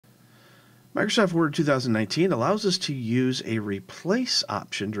Microsoft Word 2019 allows us to use a replace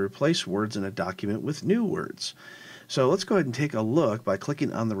option to replace words in a document with new words. So let's go ahead and take a look by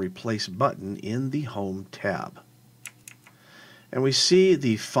clicking on the Replace button in the Home tab. And we see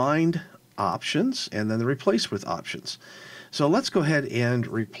the Find options and then the Replace with options. So let's go ahead and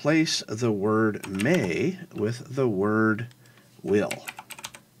replace the word may with the word will.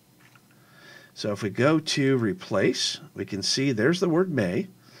 So if we go to Replace, we can see there's the word may,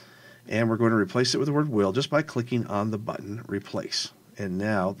 and we're going to replace it with the word will just by clicking on the button Replace. And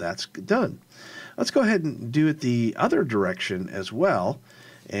now that's done. Let's go ahead and do it the other direction as well,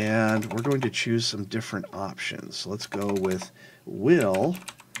 and we're going to choose some different options. Let's go with will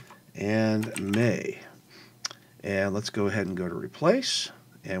and may. And let's go ahead and go to Replace,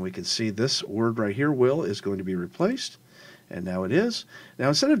 and we can see this word right here, will, is going to be replaced. And now it is. Now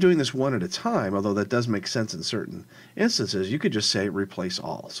instead of doing this one at a time, although that does make sense in certain instances, you could just say replace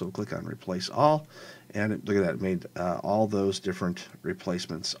all. So click on replace all, and look at that, it made all those different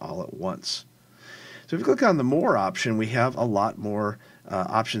replacements all at once. So if you click on the More option, we have a lot more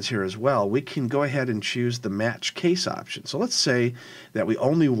options here as well. We can go ahead and choose the Match Case option. So let's say that we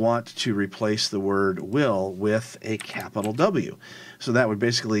only want to replace the word will with a capital W. So that would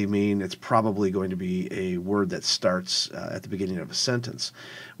basically mean it's probably going to be a word that starts at the beginning of a sentence.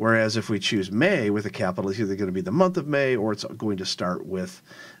 Whereas if we choose May with a capital, it's either going to be the month of May or it's going to start with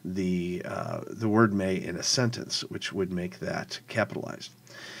the word May in a sentence, which would make that capitalized.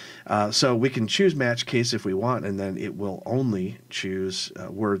 So we can choose Match Case if we want, and then it will only choose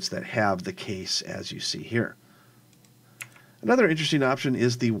words that have the case as you see here. Another interesting option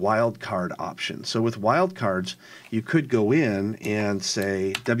is the wildcard option. So with wildcards, you could go in and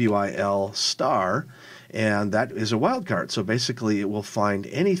say WIL star, and that is a wildcard. So basically it will find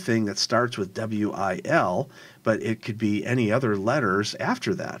anything that starts with WIL, but it could be any other letters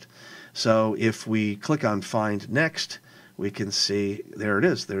after that. So if we click on Find Next, we can see, there it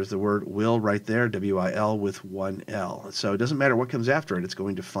is. There's the word will right there, WIL with one L. So it doesn't matter what comes after it, it's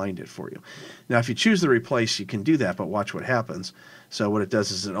going to find it for you. Now, if you choose the replace, you can do that, but watch what happens. So what it does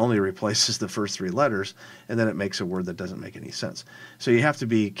is it only replaces the first three letters, and then it makes a word that doesn't make any sense. So you have to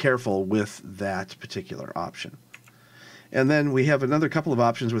be careful with that particular option. And then we have another couple of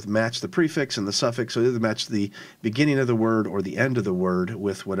options with match the prefix and the suffix. So either match the beginning of the word or the end of the word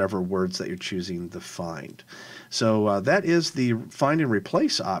with whatever words that you're choosing to find. So that is the Find and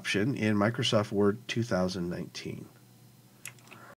Replace option in Microsoft Word 2019.